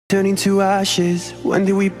Turning to ashes, when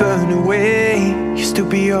did we burn away? Used to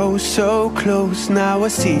be oh so close, now I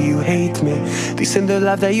see you hate me. This ain't the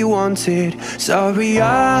life that you wanted, sorry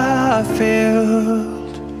I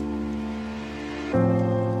failed.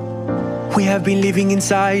 We have been living in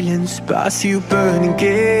silence, but I see you burning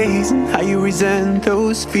gaze, and how you resent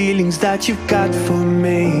those feelings that you've got for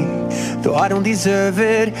me. Though I don't deserve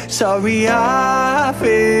it, sorry I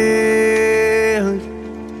failed.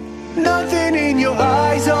 Nothing in your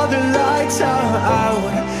eyes, all the lights are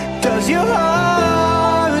out. Does your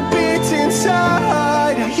heart beat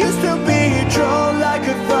inside? I used to be drawn like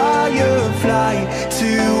a firefly to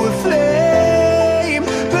a flame,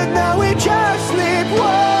 but now we just sleepwalking.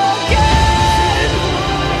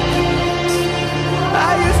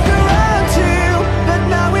 I used to run to you, but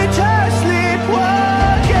now we just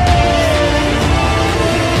sleepwalking.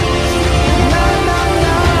 No, no,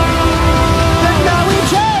 no, but now we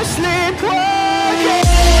just sleepwalking.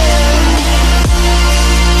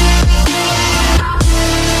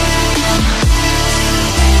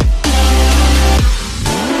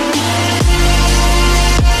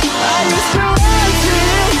 I used to run to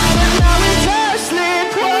you, but now we just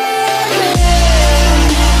sleepwalking.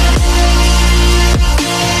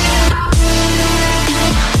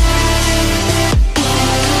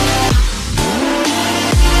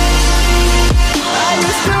 I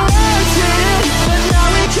used to run to you, but now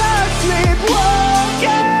we just sleepwalking.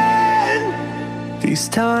 This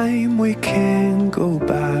time we can't go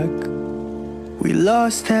back. We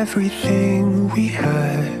lost everything we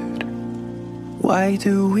had. Why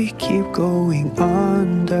do we keep going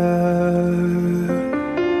under?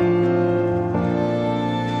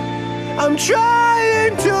 I'm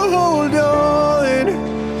trying to hold on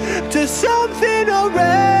to something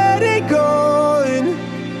already gone.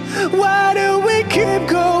 Why do we keep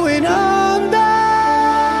going under?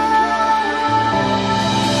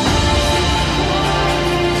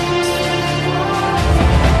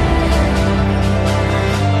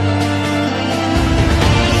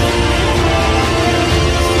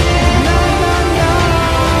 No, no, no,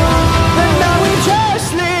 but now we just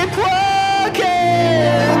sleepwalking.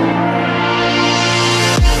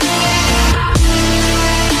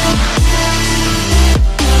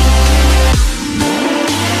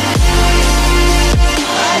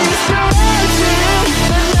 I used to run to you,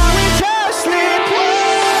 but now we just sleepwalking.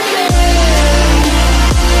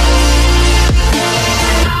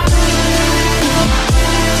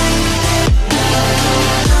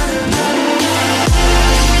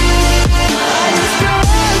 I used to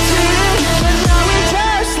run to you, but now we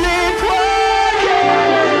just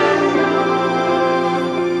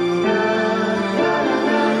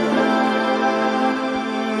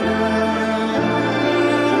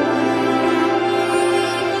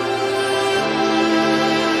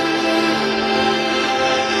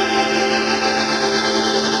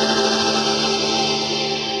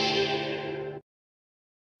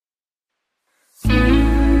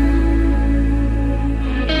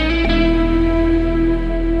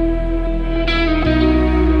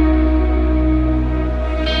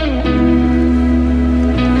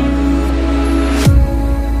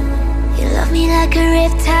You love me like a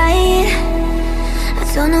riptide. I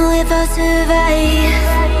don't know if I'll survive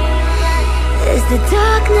as the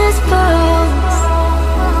darkness falls.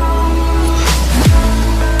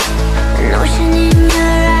 An ocean in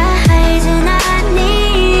your eyes, and I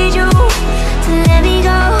need you to let me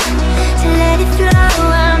go, to let it flow.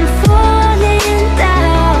 I'm falling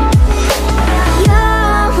down.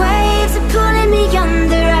 Your waves are pulling me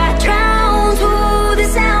under. I drown to the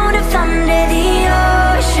sound of thunder. The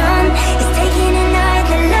ocean is taking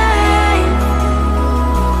another life.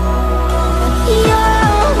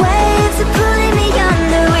 Your waves are pulling me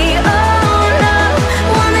under. We all know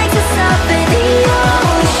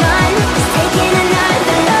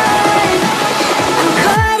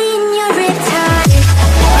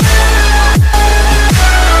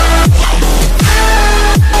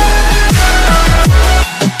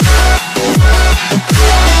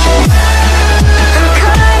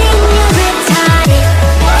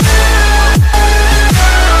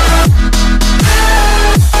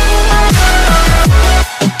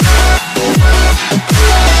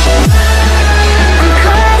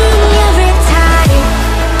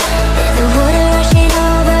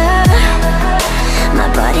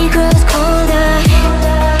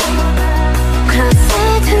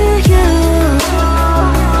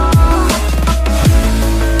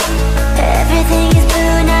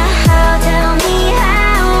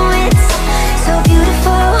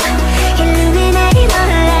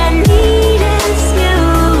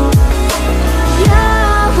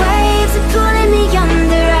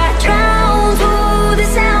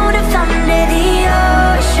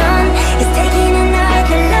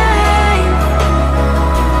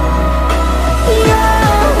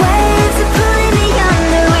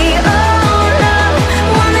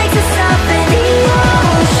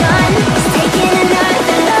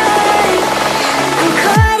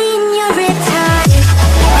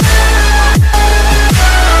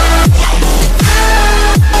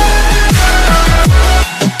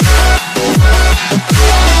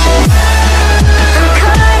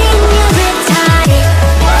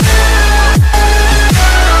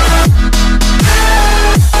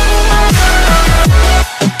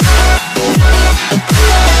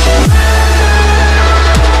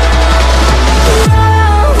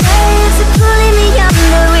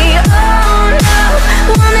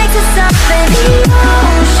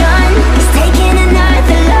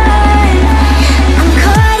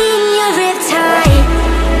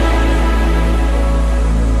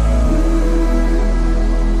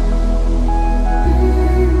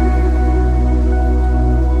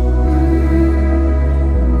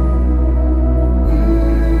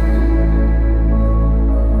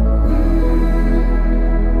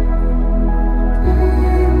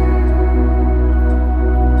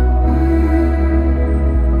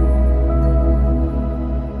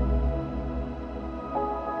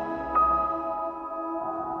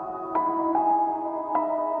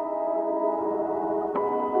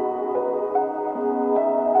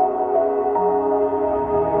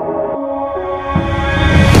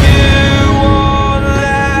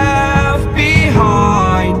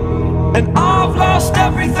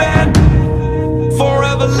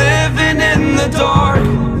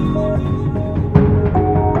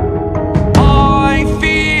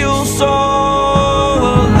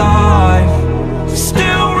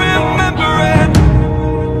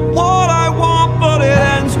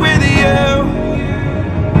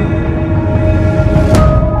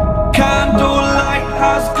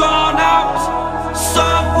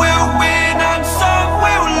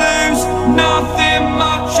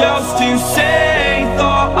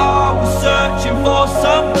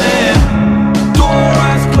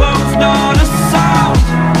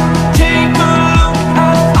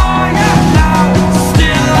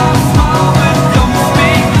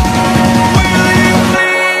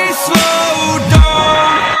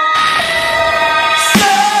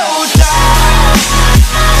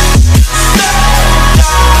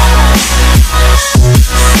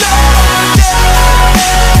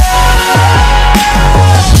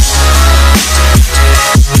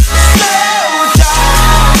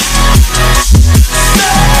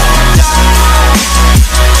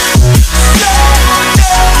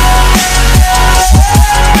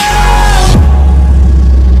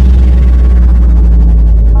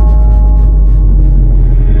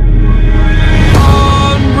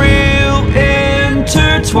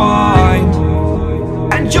find,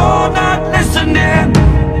 and you're not listening.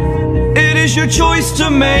 It is your choice to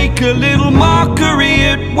make a little mockery,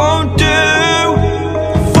 it won't do.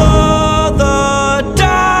 Further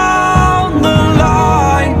down the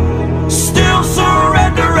line, still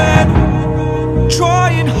surrendering,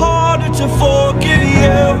 trying harder to forgive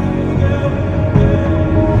you.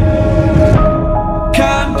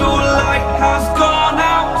 Candlelight has gone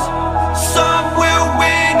out. Some will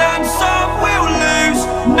win and some will lose.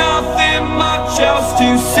 Nothing much else to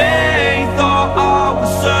say. Thought I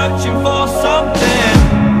was searching for something.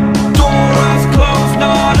 Door has closed,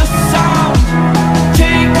 not a sound.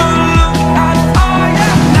 Take a look as I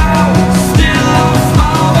am now. Still I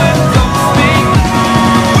smile and don't speak.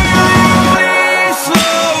 Will you please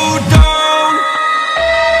slow down?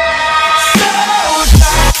 Slow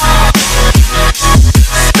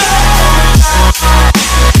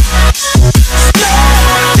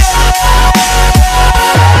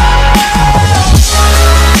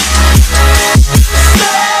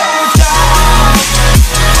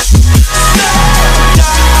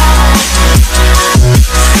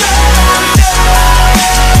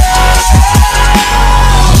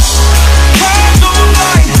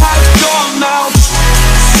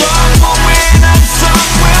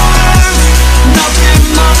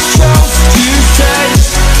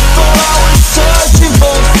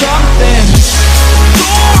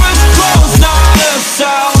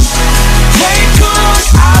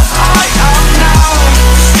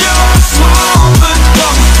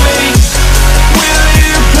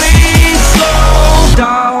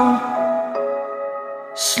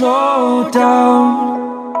Slow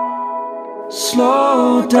down,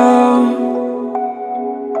 slow down,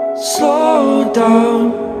 slow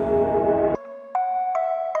down.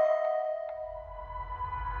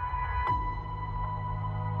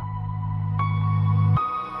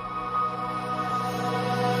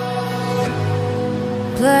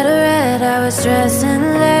 Blood red, I was dressed in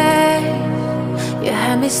late. You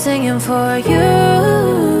had me singing for you.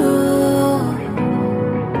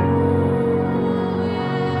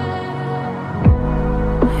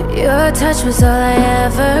 Your touch was all I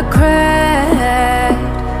ever craved.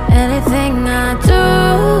 Anything I do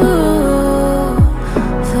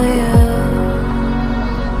for you.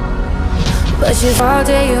 But you all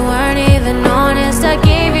day, you weren't even honest. I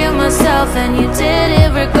gave you myself and you did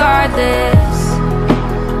it regardless.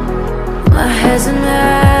 My head's a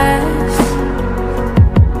mess.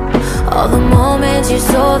 All the moments you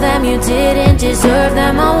sold them, you didn't deserve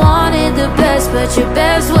them. I wanted the best, but your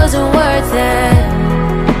best wasn't worth it.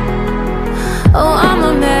 Oh, I'm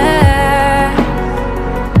a mess.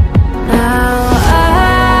 Now I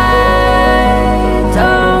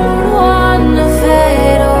don't wanna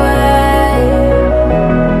fade away.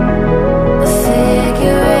 A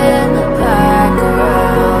figure in the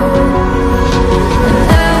background. And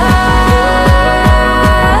I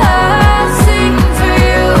sing for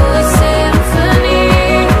you a symphony.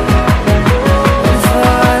 And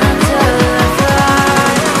fall until I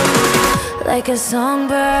fly like a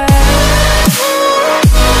songbird